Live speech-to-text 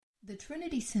The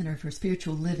Trinity Center for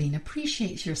Spiritual Living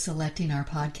appreciates your selecting our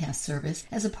podcast service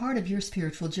as a part of your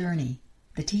spiritual journey.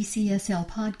 The TCSL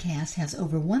podcast has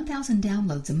over 1,000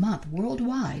 downloads a month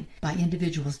worldwide by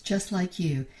individuals just like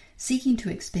you, seeking to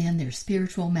expand their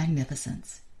spiritual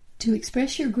magnificence. To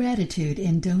express your gratitude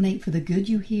and donate for the good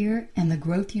you hear and the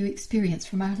growth you experience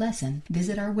from our lesson,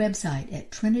 visit our website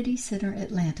at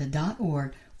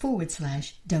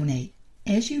trinitycenteratlanta.org/donate.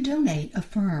 As you donate,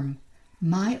 affirm,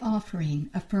 "My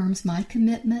offering affirms my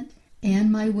commitment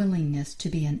and my willingness to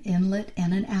be an inlet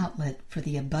and an outlet for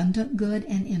the abundant good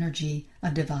and energy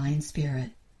of Divine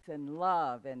Spirit." And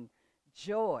love and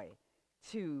joy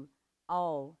to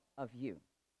all of you.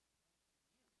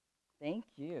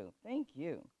 Thank you. Thank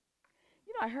you.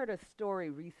 You know, I heard a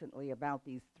story recently about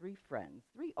these three friends,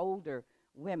 three older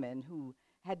women who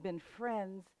had been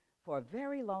friends for a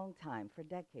very long time, for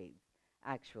decades,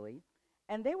 actually.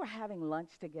 And they were having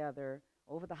lunch together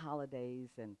over the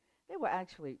holidays, and they were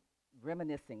actually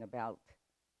reminiscing about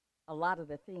a lot of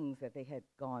the things that they had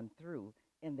gone through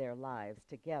in their lives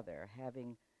together,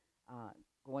 having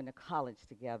going to college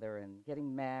together and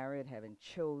getting married, having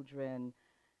children,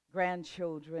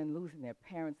 grandchildren, losing their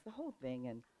parents, the whole thing.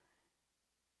 And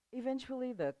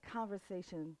eventually the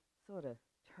conversation sort of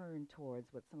turned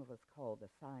towards what some of us call the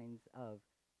signs of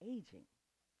aging.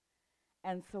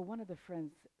 And so one of the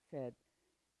friends said,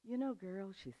 "You know,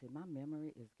 girl," she said, "my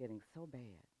memory is getting so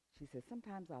bad." She said,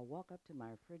 "Sometimes I'll walk up to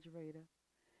my refrigerator,"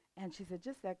 and she said,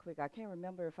 "just that quick, I can't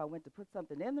remember if I went to put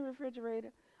something in the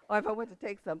refrigerator or if I went to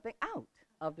take something out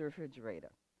of the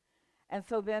refrigerator." And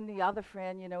so then the other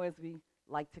friend, you know, as we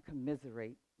like to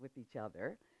commiserate with each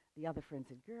other, the other friend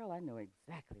said, "Girl, I know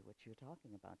exactly what you're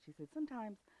talking about." She said,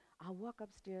 "Sometimes I'll walk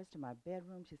upstairs to my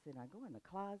bedroom," she said, "and I go in the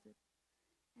closet,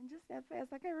 and just that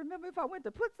fast, I can't remember if I went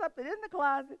to put something in the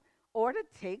closet or to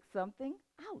take something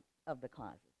out of the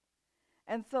closet."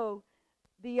 And so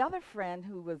the other friend,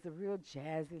 who was a real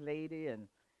jazzy lady and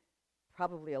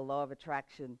probably a law of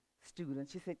attraction student,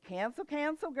 she said, "Cancel,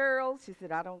 cancel, girls." She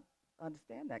said, "I don't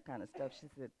understand that kind of stuff." She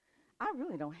said, "I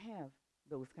really don't have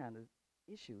those kind of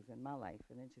issues in my life."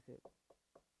 And then she said,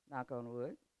 "Knock on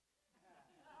wood."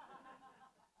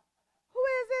 "Who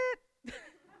is it?"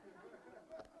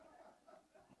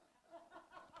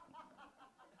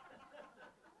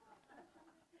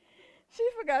 She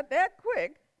forgot that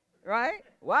quick, right?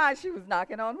 Why she was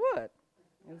knocking on wood.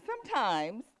 And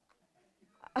sometimes,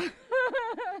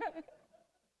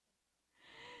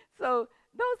 so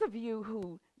those of you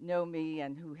who know me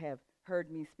and who have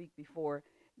heard me speak before,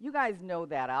 you guys know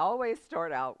that I always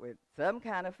start out with some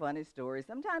kind of funny story.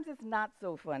 Sometimes it's not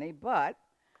so funny, but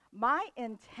my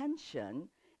intention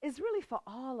is really for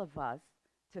all of us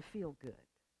to feel good.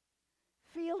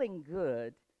 Feeling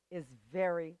good is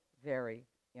very, very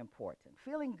important.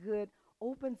 Feeling good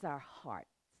opens our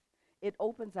hearts. It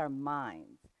opens our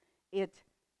minds. It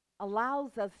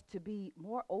allows us to be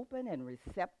more open and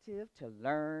receptive to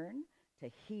learn, to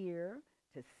hear,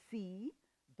 to see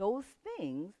those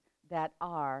things that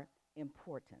are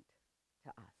important to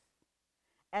us.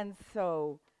 And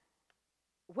so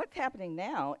what's happening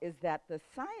now is that the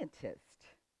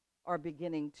scientists are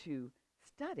beginning to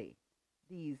study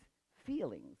these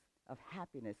feelings of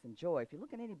happiness and joy. If you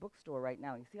look in any bookstore right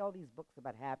now, you see all these books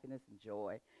about happiness and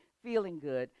joy, feeling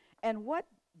good. And what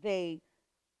they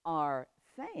are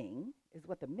saying is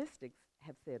what the mystics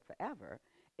have said forever,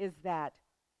 is that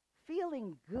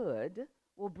feeling good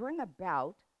will bring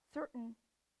about certain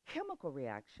chemical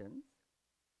reactions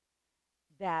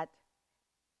that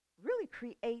really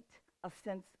create a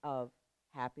sense of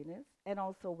happiness and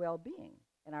also well-being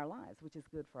in our lives, which is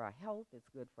good for our health, it's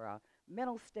good for our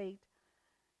mental state.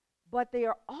 But they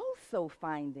are also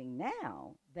finding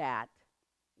now that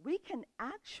we can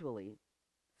actually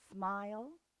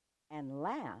smile and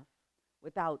laugh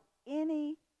without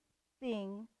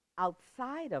anything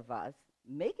outside of us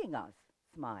making us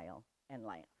smile and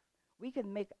laugh. We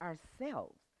can make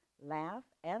ourselves laugh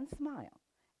and smile.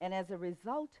 And as a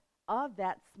result of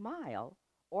that smile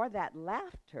or that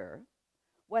laughter,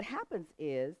 what happens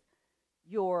is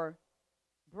your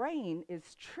brain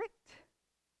is tricked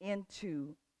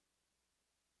into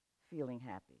feeling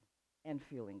happy and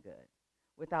feeling good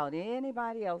without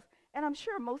anybody else. And I'm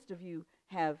sure most of you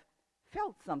have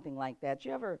felt something like that.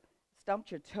 You ever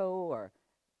stumped your toe or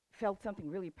felt something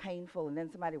really painful, and then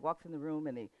somebody walks in the room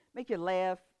and they make you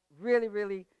laugh really,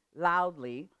 really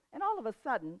loudly, and all of a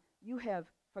sudden you have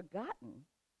forgotten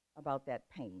about that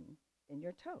pain in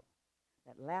your toe.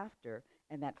 That laughter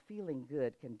and that feeling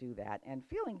good can do that. And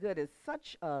feeling good is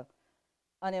such an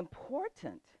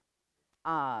important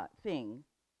thing,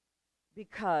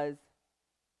 because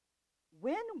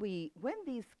when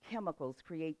these chemicals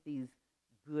create these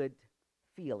good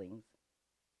feelings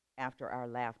after our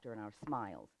laughter and our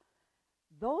smiles,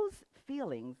 those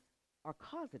feelings are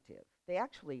causative. They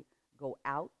actually go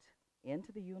out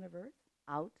into the universe,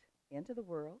 out into the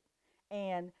world,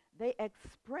 and they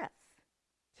express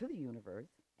to the universe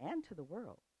and to the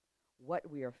world what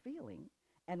we are feeling.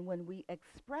 And when we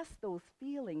express those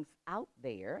feelings out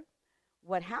there,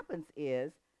 what happens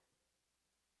is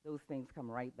those things come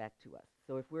right back to us.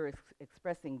 So if we're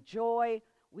expressing joy,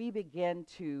 we begin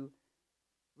to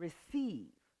receive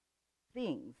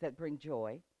things that bring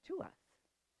joy to us.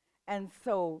 And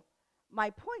so my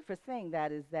point for saying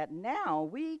that is that now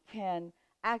we can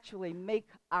actually make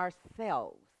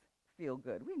ourselves feel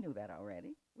good. We knew that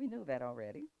already. We knew that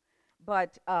already.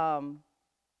 But one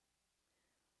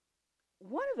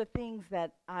of the things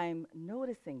that I'm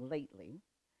noticing lately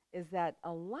is that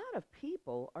a lot of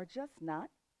people are just not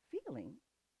feeling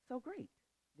so great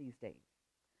these days.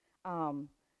 Um,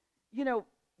 you know,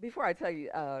 before I tell you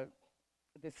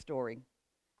this story,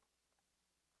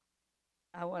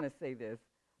 I want to say this.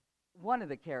 One of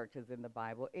the characters in the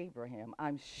Bible, Abraham,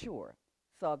 I'm sure,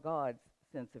 saw God's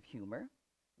sense of humor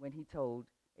when he told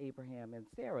Abraham and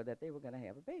Sarah that they were going to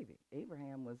have a baby.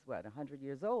 Abraham was, 100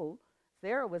 years old.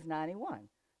 Sarah was 91.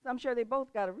 So I'm sure they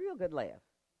both got a real good laugh,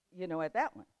 at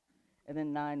that one. And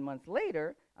then 9 months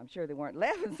later, I'm sure they weren't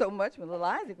laughing so much when little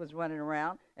Isaac was running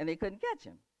around and they couldn't catch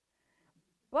him.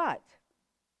 But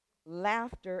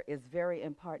laughter is very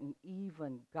important.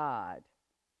 Even God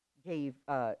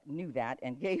knew that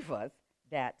and gave us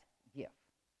that gift.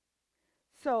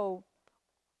 So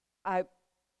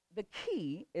the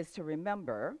key is to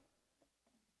remember,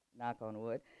 knock on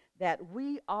wood, that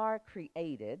we are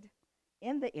created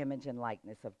in the image and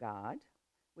likeness of God,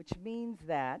 which means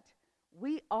that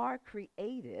we are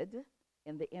created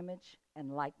in the image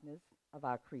and likeness of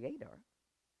our Creator,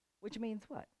 which means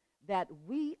what? That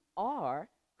we are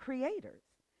creators,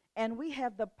 and we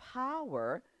have the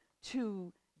power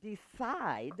to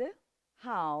decide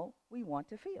how we want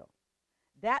to feel.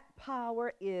 That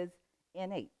power is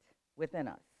innate within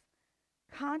us.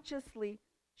 Consciously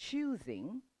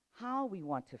choosing how we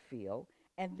want to feel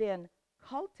and then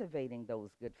cultivating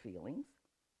those good feelings,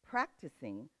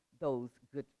 practicing those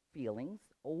good feelings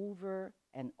over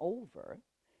and over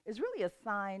is really a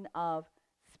sign of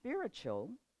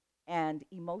spiritual and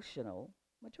emotional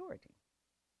maturity,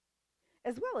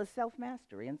 as well as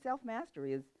self-mastery. And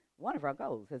self-mastery is one of our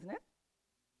goals, isn't it?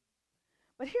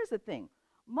 But here's the thing.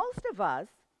 Most of us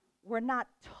were not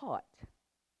taught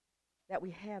that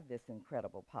we have this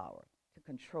incredible power to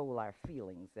control our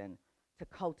feelings and to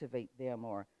cultivate them,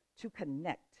 or to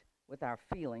connect with our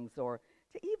feelings, or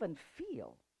to even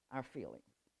feel our feelings.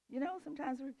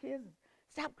 Sometimes we're kids,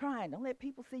 stop crying. Don't let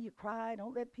people see you cry.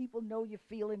 Don't let people know you're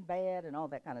feeling bad and all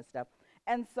that kind of stuff.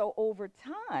 And so over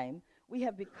time, we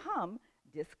have become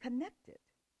disconnected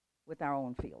with our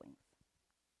own feelings.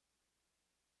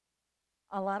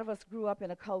 A lot of us grew up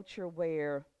in a culture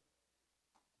where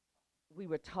we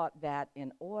were taught that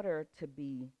in order to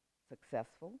be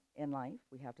successful in life,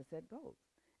 we have to set goals.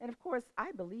 And of course,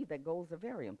 I believe that goals are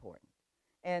very important.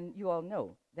 And you all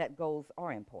know that goals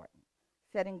are important.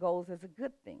 Setting goals is a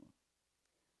good thing.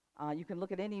 You can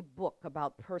look at any book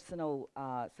about personal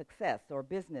success or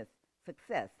business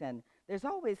success, and there's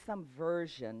always some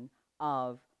version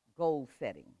of goal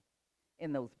setting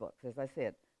in those books. As I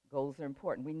said, goals are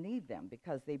important. We need them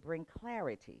because they bring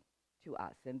clarity to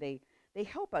us, and they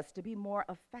help us to be more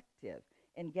effective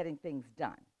in getting things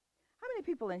done. How many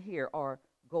people in here are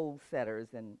goal setters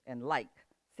and like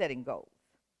setting goals?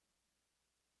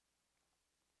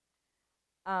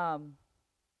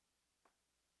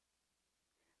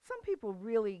 Some people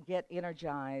really get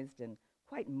energized and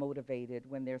quite motivated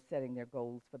when they're setting their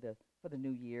goals for the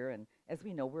new year. And as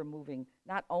we know, we're moving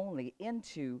not only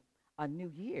into a new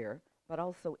year, but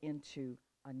also into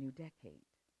a new decade.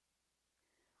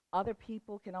 Other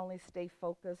people can only stay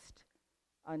focused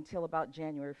until about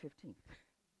January 15th.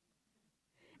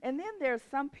 And then there's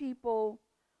some people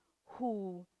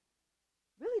who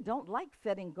really don't like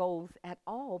setting goals at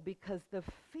all because the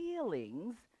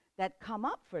feelings that come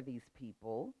up for these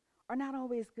people are not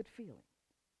always good feelings.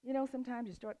 Sometimes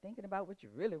you start thinking about what you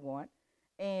really want,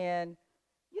 and,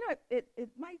 it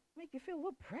might make you feel a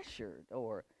little pressured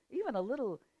or even a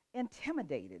little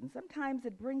intimidated. And sometimes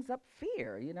it brings up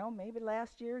fear. Maybe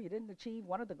last year you didn't achieve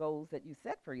one of the goals that you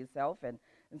set for yourself, and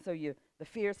so the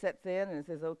fear sets in and it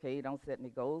says, okay, don't set any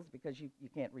goals because you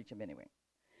can't reach them anyway.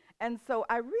 And so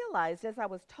I realized as I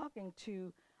was talking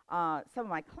to some of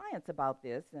my clients about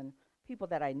this and people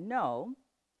that I know,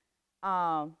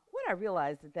 what I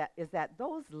realized is that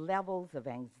those levels of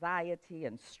anxiety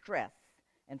and stress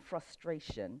and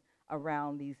frustration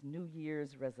around these New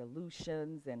Year's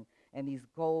resolutions and these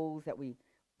goals that we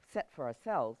set for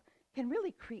ourselves can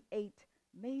really create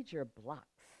major blocks,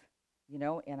 in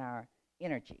our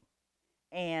energy.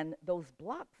 And those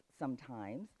blocks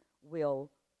sometimes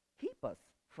will keep us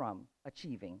from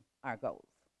achieving our goals.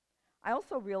 I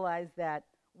also realized that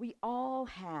we all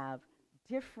have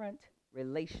different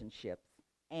relationships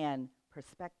and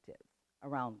perspectives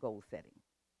around goal setting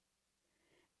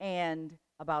and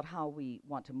about how we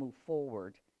want to move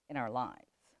forward in our lives.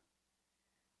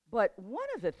 But one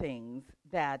of the things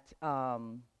that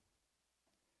I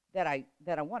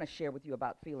want to share with you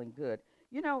about feeling good,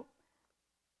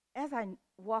 as I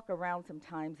walk around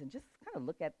sometimes and just kind of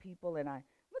look at people, and I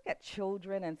look at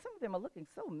children, and some of them are looking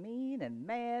so mean and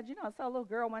mad. I saw a little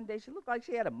girl one day. She looked like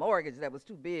she had a mortgage that was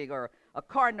too big or a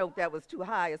car note that was too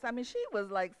high. I mean, she was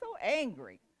like so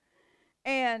angry.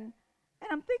 And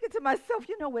I'm thinking to myself,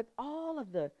 with all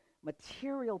of the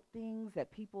material things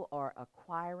that people are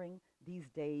acquiring these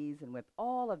days, and with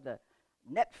all of the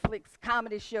Netflix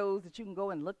comedy shows that you can go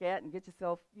and look at and get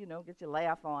yourself, get your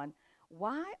laugh on,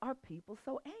 why are people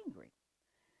so angry?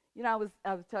 I was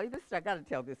telling you this. I got to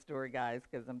tell this story, guys,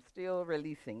 because I'm still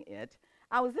releasing it.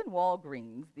 I was in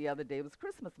Walgreens the other day. It was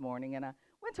Christmas morning, and I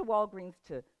went to Walgreens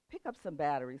to pick up some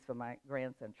batteries for my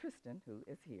grandson, Tristan, who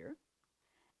is here.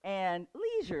 And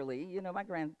leisurely, my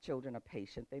grandchildren are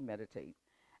patient. They meditate.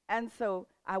 And so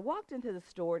I walked into the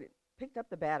store, picked up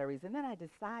the batteries, and then I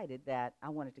decided that I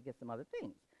wanted to get some other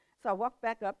things. So I walked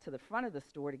back up to the front of the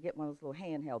store to get one of those little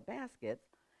handheld baskets,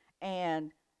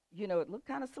 and, it looked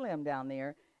kind of slim down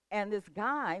there. And this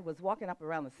guy was walking up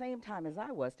around the same time as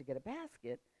I was to get a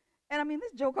basket. And, I mean,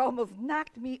 this joke almost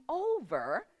knocked me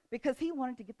over because he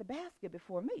wanted to get the basket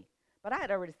before me. But I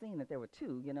had already seen that there were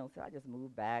two, so I just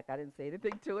moved back. I didn't say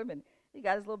anything to him, and he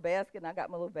got his little basket, and I got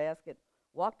my little basket,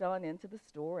 walked on into the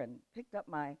store and picked up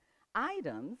my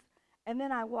items. And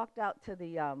then I walked out to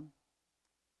the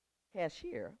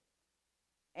cashier,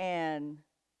 and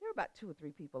there were about 2 or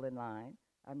 3 people in line.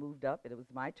 I moved up, and it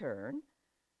was my turn.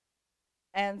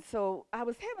 And so I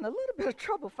was having a little bit of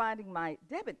trouble finding my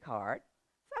debit card.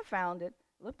 So I found it,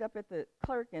 looked up at the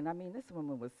clerk, and I mean, this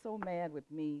woman was so mad with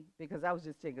me because I was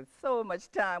just taking so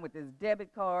much time with this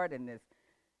debit card and this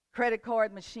credit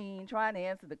card machine, trying to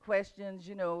answer the questions,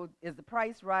 is the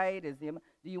price right? Do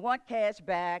you want cash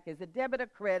back? Is it debit or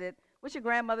credit? What's your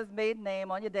grandmother's maiden name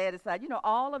on your dad's side?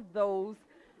 All of those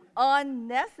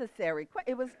unnecessary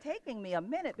questions. It was taking me a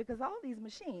minute because all these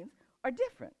machines are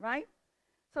different, right?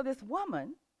 So this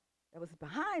woman that was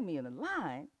behind me in the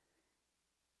line,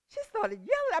 she started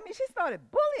yelling. She started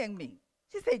bullying me.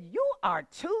 She said, "You are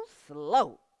too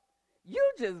slow. You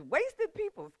just wasted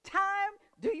people's time.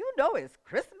 Do you know it's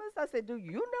Christmas?" I said, "Do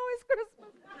you know it's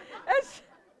Christmas?"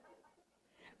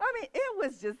 And it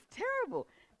was just terrible.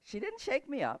 She didn't shake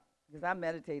me up because I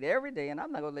meditate every day, and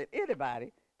I'm not going to let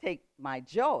anybody take my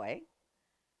joy.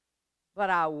 But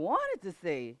I wanted to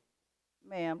say,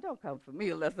 "Ma'am, don't come for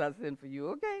me unless I send for you,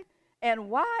 okay? And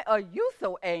why are you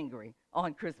so angry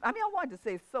on Christmas?" I wanted to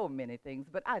say so many things,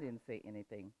 but I didn't say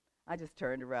anything. I just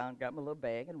turned around, got my little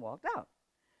bag, and walked out.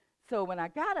 So when I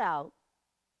got out,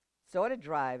 started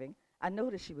driving, I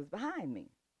noticed she was behind me.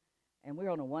 And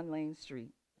we're on a 1-lane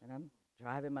street, and I'm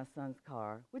driving my son's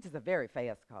car, which is a very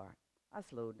fast car. I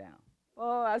slowed down.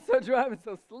 Oh, I started driving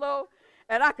so slow,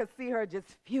 and I could see her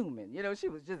just fuming. She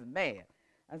was just mad.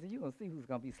 I said, "You're going to see who's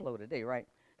going to be slow today, right?"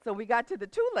 So we got to the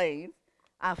 2 lanes.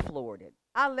 I floored it.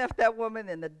 I left that woman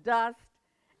in the dust,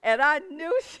 and I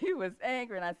knew she was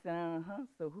angry. And I said,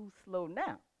 so who's slow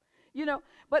now?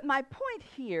 But my point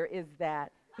here is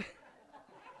that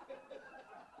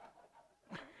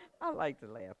I like to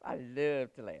laugh. I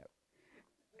love to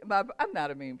laugh. I'm not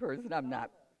a mean person. I'm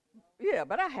not. Yeah,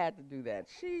 but I had to do that.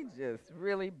 She just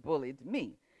really bullied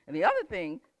me. And the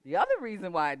other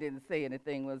reason why I didn't say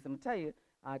anything was, I'm going to tell you,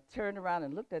 I turned around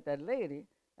and looked at that lady,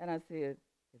 and I said,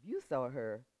 if you saw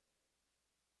her,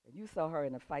 and you saw her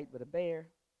in a fight with a bear,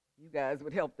 you guys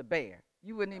would help the bear.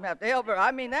 You wouldn't even have to help her.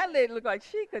 That lady looked like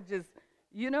she could just,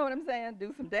 you know what I'm saying,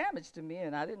 do some damage to me,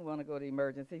 and I didn't want to go to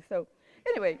emergency. So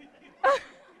anyway,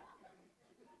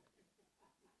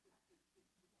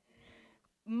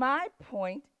 my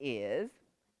point is,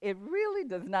 it really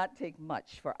does not take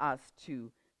much for us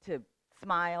to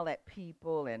smile at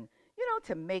people and,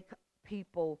 to make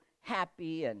people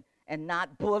happy and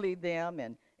not bully them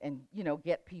and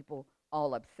get people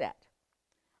all upset.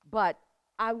 But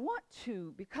I want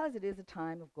to, because it is a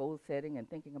time of goal setting and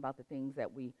thinking about the things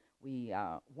that we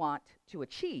want to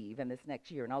achieve in this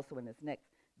next year and also in this next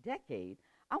decade,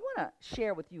 I want to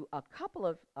share with you a couple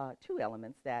of two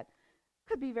elements that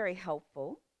could be very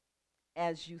helpful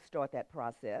as you start that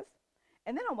process.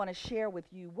 And then I want to share with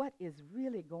you what is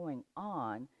really going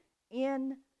on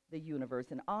in the universe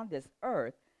and on this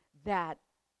earth that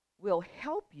will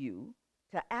help you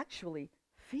to actually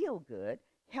feel good,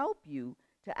 help you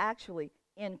to actually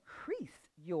increase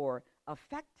your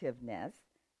effectiveness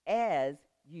as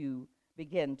you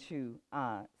begin to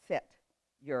set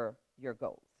your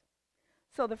goals.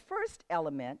 So the first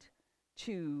element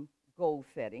to goal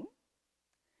setting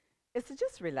is to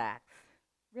just relax.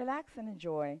 Relax and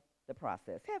enjoy the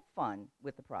process. Have fun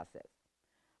with the process.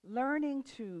 Learning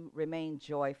to remain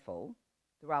joyful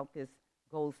throughout this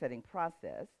goal setting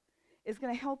process is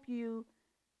going to help you.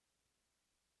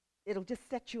 It'll just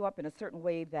set you up in a certain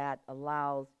way that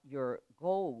allows your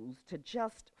goals to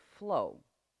just flow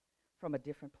from a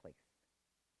different place.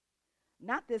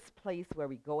 Not this place where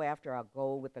we go after our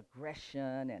goal with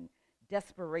aggression and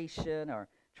desperation or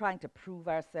trying to prove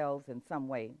ourselves in some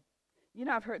way. You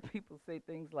know, I've heard people say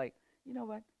things like, you know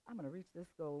what, I'm going to reach this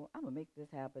goal. I'm going to make this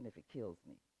happen if it kills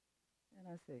me. And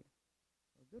I say,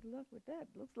 well, good luck with that.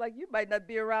 Looks like you might not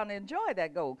be around to enjoy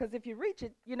that goal, because if you reach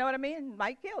it, you know what I mean, it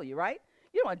might kill you, right?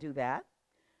 You don't want to do that.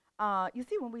 You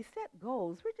see, when we set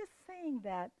goals, we're just saying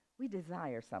that we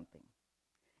desire something.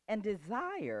 And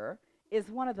desire is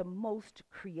one of the most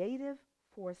creative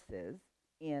forces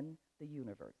in the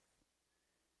universe.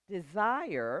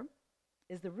 Desire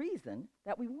is the reason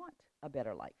that we want a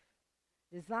better life.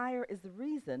 Desire is the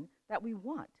reason that we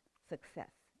want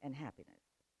success and happiness.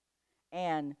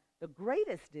 And the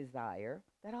greatest desire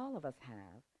that all of us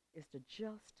have is to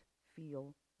just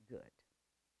feel good.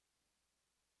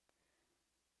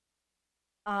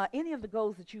 Any of the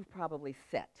goals that you've probably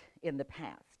set in the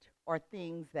past are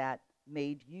things that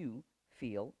made you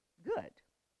feel good.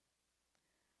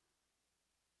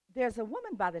 There's a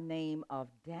woman by the name of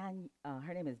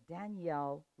her name is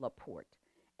Danielle LaPorte.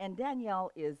 And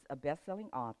Danielle is a best-selling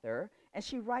author, and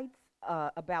she writes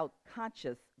about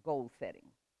conscious goal setting.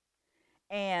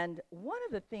 And one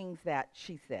of the things that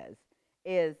she says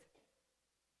is,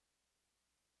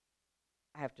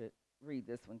 I have to read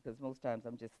this one because most times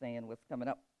I'm just saying what's coming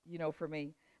up, you know, for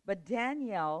me. But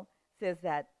Danielle says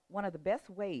that one of the best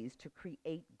ways to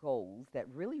create goals that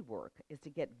really work is to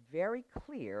get very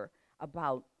clear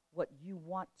about what you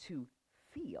want to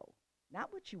feel,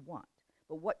 not what you want,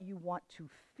 but what you want to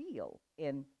feel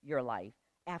in your life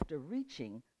after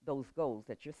reaching those goals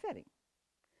that you're setting.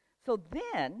 So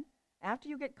then, after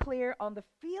you get clear on the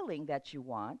feeling that you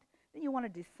want, then you want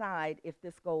to decide if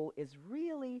this goal is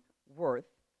really worth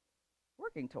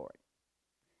working toward.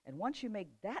 And once you make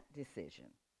that decision,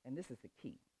 and this is the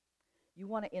key, you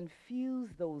want to infuse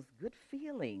those good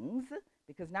feelings,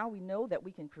 because now we know that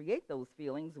we can create those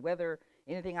feelings, whether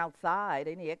anything outside,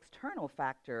 any external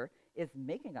factor is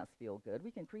making us feel good.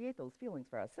 We can create those feelings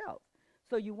for ourselves.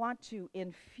 So you want to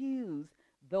infuse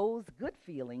those good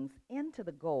feelings into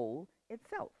the goal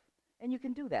itself. And you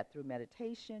can do that through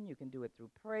meditation, you can do it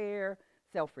through prayer,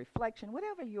 self-reflection,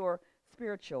 whatever your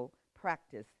spiritual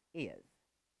practice is.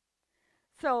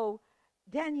 So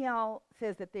Danielle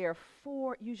says that there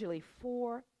are usually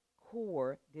four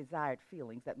core desired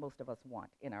feelings that most of us want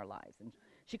in our lives. And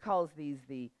she calls these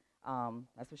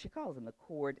that's what she calls them, the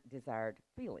core desired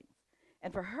feelings.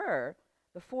 And for her,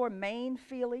 the four main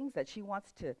feelings that she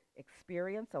wants to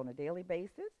experience on a daily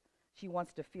basis, she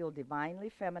wants to feel divinely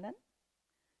feminine,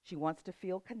 she wants to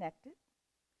feel connected,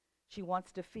 she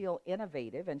wants to feel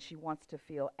innovative, and she wants to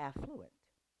feel affluent.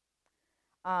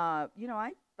 You know,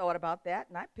 I thought about that,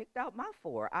 and I picked out my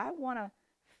four. I want to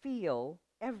feel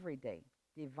every day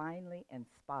divinely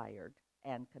inspired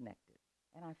and connected,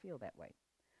 and I feel that way.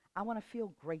 I want to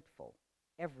feel grateful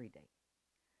every day.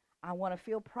 I want to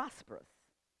feel prosperous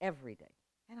every day,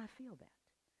 and I feel that.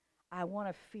 I want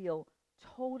to feel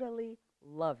totally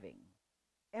loving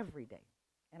every day,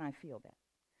 and I feel that.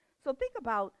 So think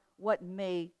about what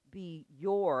may be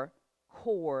your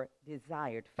core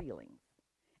desired feelings,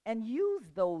 and use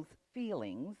those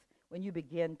feelings when you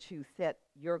begin to set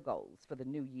your goals for the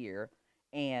new year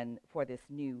and for this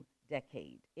new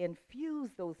decade.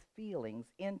 Infuse those feelings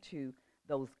into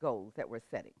those goals that we're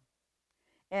setting.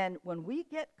 And when we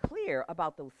get clear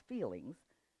about those feelings,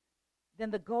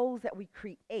 then the goals that we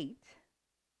create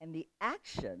and the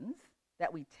actions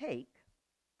that we take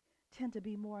tend to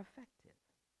be more effective.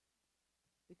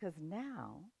 Because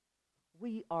now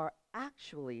we are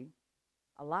actually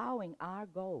allowing our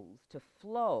goals to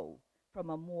flow from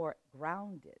a more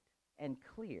grounded and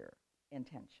clear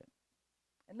intention.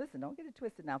 And listen, don't get it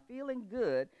twisted now. Feeling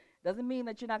good doesn't mean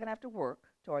that you're not going to have to work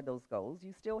toward those goals.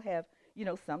 You still have, you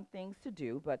know, some things to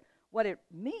do, but what it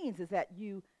means is that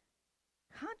you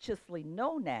consciously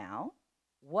know now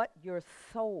what your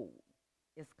soul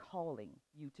is calling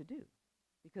you to do.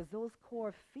 Because those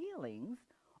core feelings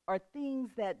are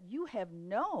things that you have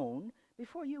known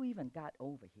before you even got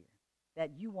over here,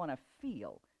 that you want to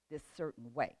feel this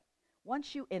certain way.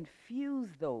 Once you infuse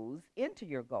those into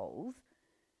your goals,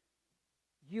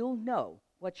 you'll know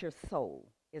what your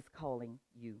soul is calling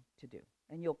you to do.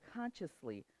 And you'll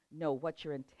consciously know what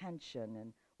your intention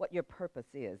and what your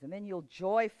purpose is. And then you'll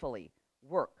joyfully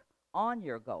work on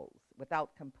your goals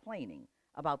without complaining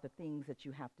about the things that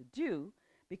you have to do,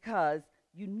 because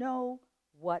you know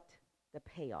what the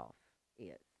payoff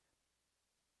is.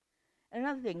 And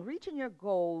another thing, reaching your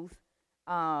goals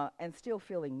and still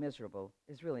feeling miserable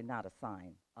is really not a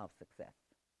sign of success.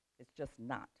 It's just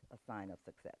not a sign of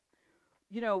success.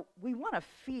 You know, we want to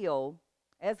feel,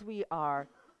 as we are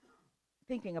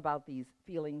thinking about these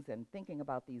feelings and thinking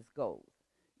about these goals,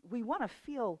 we want to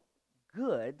feel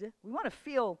good. We want to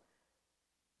feel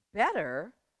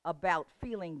better about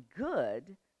feeling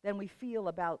good than we feel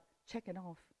about checking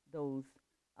off those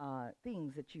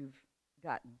things that you've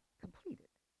gotten completed,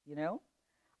 you know?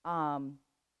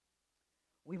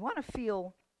 We want to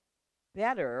feel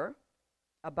better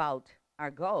about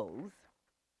our goals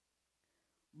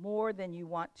more than you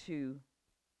want to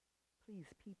please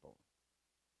people.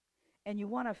 And you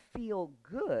want to feel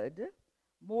good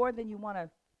more than you want to,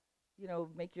 you know,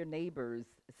 make your neighbors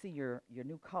see your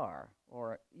new car,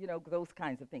 or, you know, those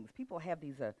kinds of things. People have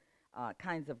these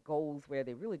kinds of goals where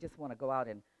they really just want to go out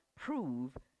and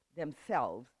prove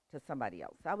themselves to somebody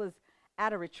else. I was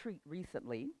at a retreat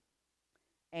recently,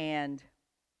 and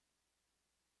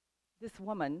this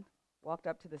woman walked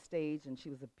up to the stage, and she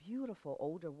was a beautiful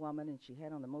older woman, and she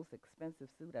had on the most expensive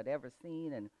suit I'd ever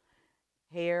seen, and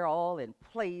hair all in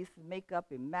place,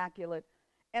 makeup immaculate.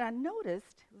 And I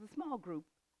noticed, it was a small group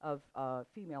of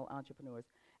female entrepreneurs,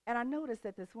 and I noticed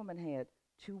that this woman had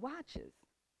 2 watches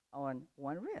on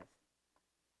one wrist.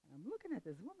 And I'm looking at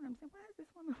this woman, I'm saying, why is this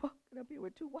woman walking up here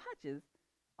with 2 watches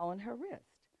on her wrist?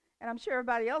 And I'm sure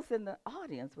everybody else in the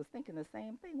audience was thinking the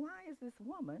same thing. Why is this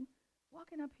woman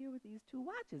walking up here with these 2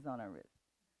 watches on her wrist?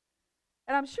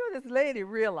 And I'm sure this lady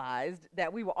realized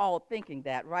that we were all thinking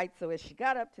that, right? So as she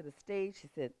got up to the stage, she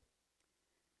said,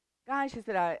 guys, she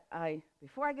said, I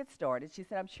before I get started, she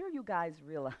said, I'm sure you guys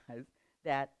realize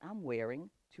that I'm wearing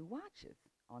 2 watches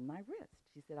on my wrist.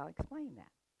 She said, I'll explain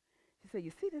that. She said,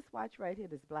 you see this watch right here,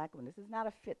 this black one? This is not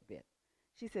a Fitbit.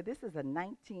 She said, this is a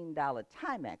 $19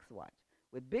 Timex watch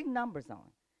with big numbers on.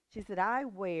 She said, I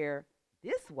wear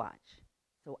this watch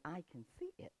so I can see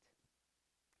it.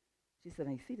 She said,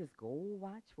 and you see this gold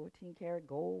watch, 14-karat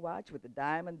gold watch with the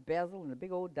diamond bezel and the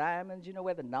big old diamonds, you know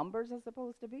where the numbers are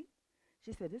supposed to be?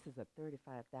 She said, this is a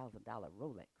 $35,000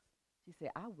 Rolex. She said,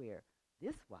 I wear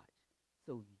this watch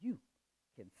so you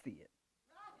can see it.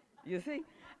 You see?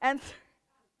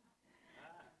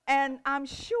 And I'm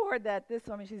sure that this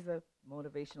woman, she's a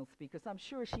motivational speaker, so I'm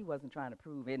sure she wasn't trying to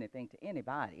prove anything to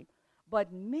anybody.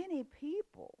 But many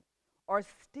people are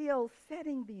still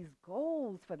setting these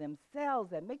goals for themselves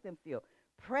that make them feel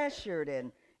pressured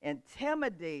and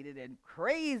intimidated and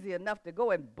crazy enough to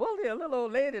go and bully a little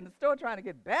old lady in the store trying to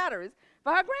get batteries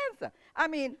for her grandson. I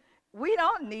mean, we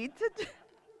don't need to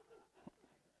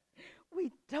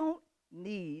we don't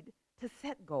need to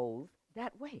set goals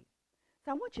that way.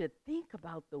 So I want you to think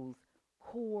about those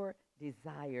core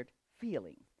desired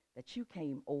feelings that you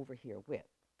came over here with.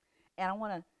 And I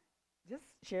want to just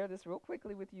share this real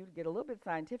quickly with you to get a little bit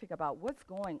scientific about what's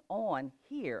going on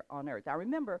here on Earth. I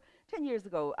remember 10 years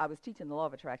ago, I was teaching the Law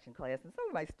of Attraction class, and some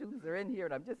of my students are in here,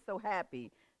 and I'm just so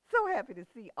happy to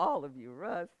see all of you.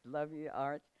 Russ, love you.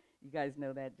 Arch, you guys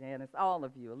know that. Janice, all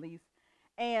of you. Elise.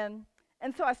 And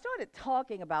so I started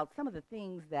talking about some of the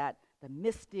things that the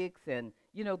mystics and,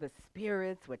 you know, the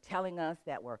spirits were telling us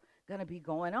that were going to be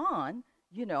going on,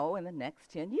 you know, in the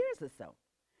next 10 years or so.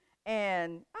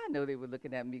 And I know they were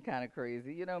looking at me kind of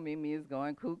crazy. You know, Mimi is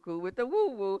going cuckoo with the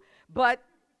woo-woo. But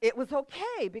it was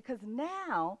okay, because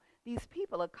now these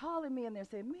people are calling me and they're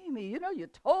saying, Mimi, you know, you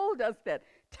told us that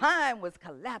time was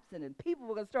collapsing and people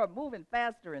were going to start moving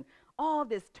faster and all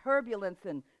this turbulence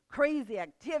and crazy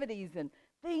activities and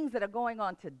things that are going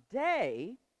on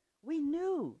today. We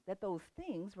knew that those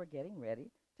things were getting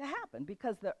ready to happen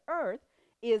because the earth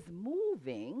is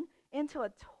moving into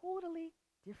a totally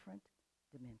different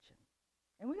dimension.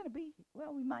 And we're going to be,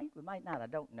 well, we might not, I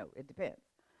don't know, it depends.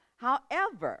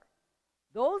 However,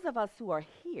 those of us who are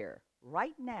here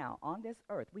right now on this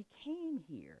earth, we came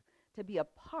here to be a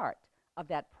part of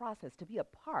that process, to be a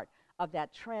part of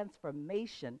that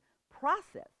transformation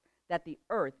process that the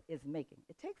earth is making.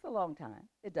 It takes a long time.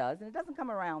 It does, and it doesn't come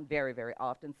around very, very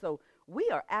often. So we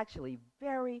are actually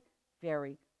very,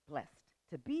 very blessed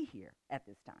to be here at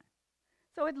this time.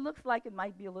 So it looks like it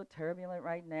might be a little turbulent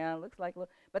right now. It looks like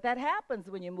but that happens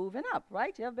when you're moving up,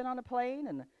 right? You ever been on a plane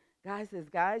and the guy says,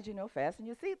 guys, fasten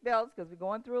your seatbelts because we're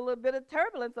going through a little bit of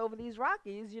turbulence over these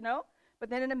Rockies, But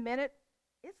then in a minute,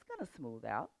 it's going to smooth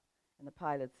out. And the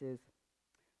pilot says,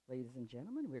 ladies and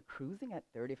gentlemen, we're cruising at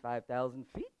 35,000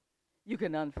 feet. You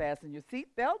can unfasten your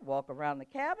seatbelt, walk around the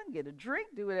cabin, get a drink,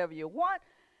 do whatever you want.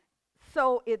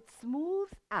 So it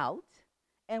smooths out,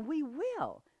 and we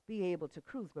will be able to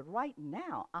cruise. But right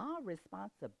now, our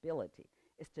responsibility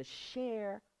is to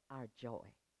share our joy,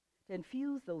 to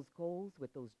infuse those goals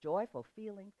with those joyful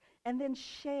feelings, and then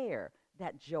share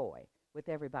that joy with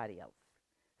everybody else.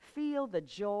 Feel the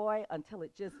joy until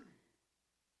it just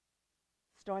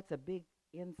starts a big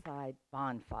inside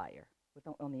bonfire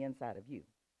on the inside of you.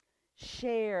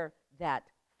 Share that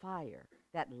fire,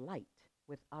 that light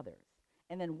with others,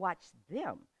 and then watch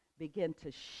them begin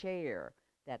to share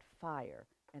that fire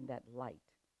and that light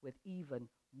with even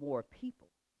more people.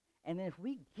 And then if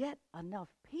we get enough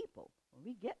people, when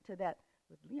we get to that,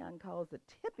 what Leon calls the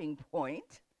tipping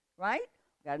point, right?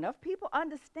 Got enough people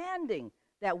understanding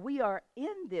that we are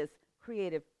in this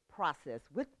creative process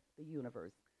with the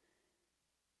universe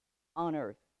on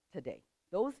Earth today.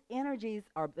 Those energies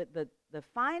are, the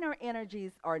finer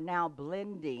energies are now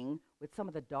blending with some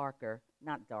of the darker,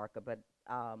 not darker, but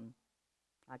how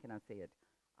can I say it?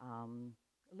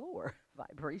 Lower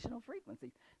vibrational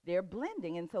frequencies. They're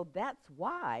blending, and so that's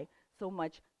why so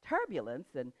much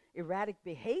turbulence and erratic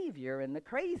behavior and the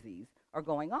crazies are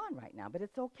going on right now. But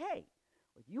it's okay.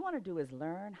 What you want to do is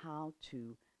learn how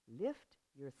to lift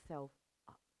yourself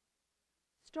up.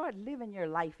 Start living your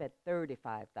life at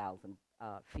 35,000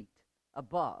 feet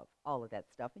above all of that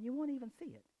stuff, and you won't even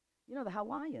see it. The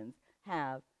Hawaiians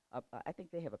have, I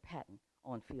think they have a patent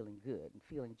on feeling good and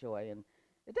feeling joy, and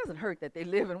it doesn't hurt that they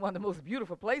live in one of the most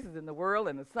beautiful places in the world,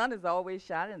 and the sun is always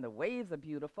shining, and the waves are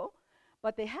beautiful.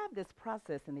 But they have this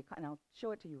process, and I'll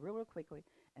show it to you real quickly,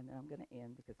 and then I'm going to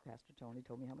end because Pastor Tony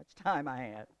told me how much time I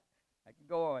had. I can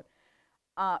go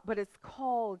on. But it's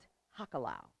called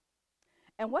hakalau.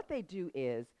 And what they do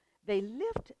is they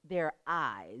lift their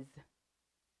eyes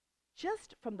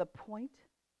just from the point,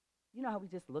 how we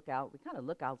just look out? We kind of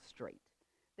look out straight.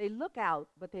 They look out,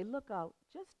 but they look out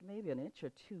just maybe an inch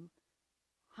or two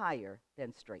higher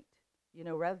than straight,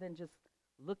 rather than just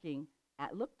look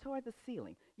toward the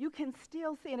ceiling. You can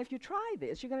still see, and if you try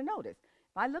this, you're going to notice.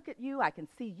 If I look at you, I can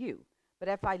see you. But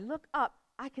if I look up,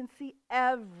 I can see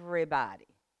everybody.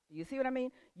 Do you see what I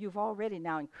mean? You've already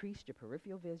now increased your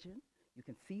peripheral vision. You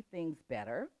can see things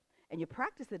better. And you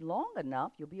practice it long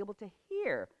enough, you'll be able to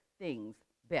hear things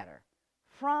better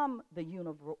from the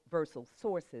universal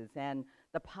sources and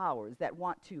the powers that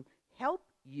want to help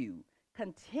you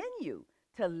continue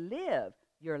to live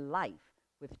your life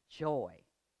with joy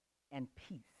and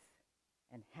peace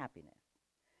and happiness.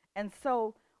 And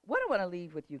so what I want to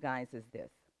leave with you guys is this.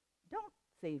 Don't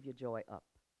save your joy up.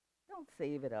 Don't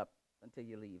save it up until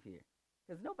you leave here.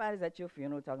 Because nobody's at your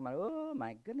funeral talking about, oh,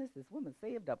 my goodness, this woman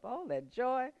saved up all that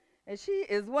joy, and she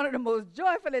is one of the most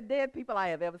joyfully dead people I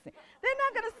have ever seen. They're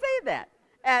not going to say that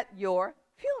at your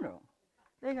funeral.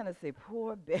 They're going to say,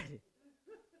 poor Betty.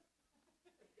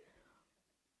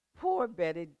 Poor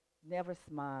Betty never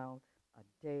smiled a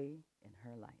day in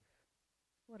her life.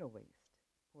 What a waste.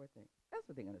 Poor thing. That's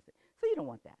what they're going to say. So you don't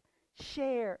want that.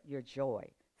 Share your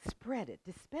joy. Spread it.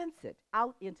 Dispense it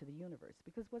out into the universe.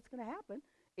 Because what's going to happen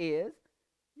is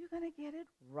you're going to get it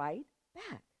right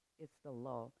back. It's the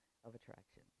law of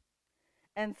attraction.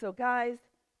 And so, guys,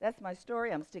 that's my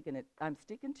story. I'm sticking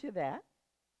to that.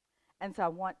 And so I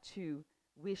want to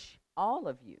wish all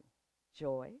of you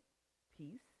joy,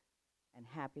 peace, and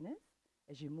happiness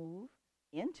as you move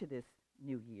into this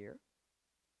new year.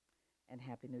 And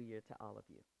Happy New Year to all of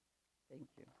you. Thank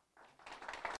you.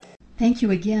 Thank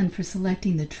you again for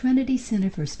selecting the Trinity Center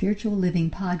for Spiritual Living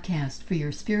podcast for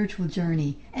your spiritual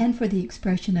journey and for the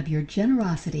expression of your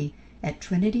generosity at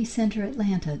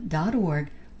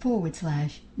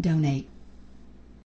trinitycenteratlanta.org/donate.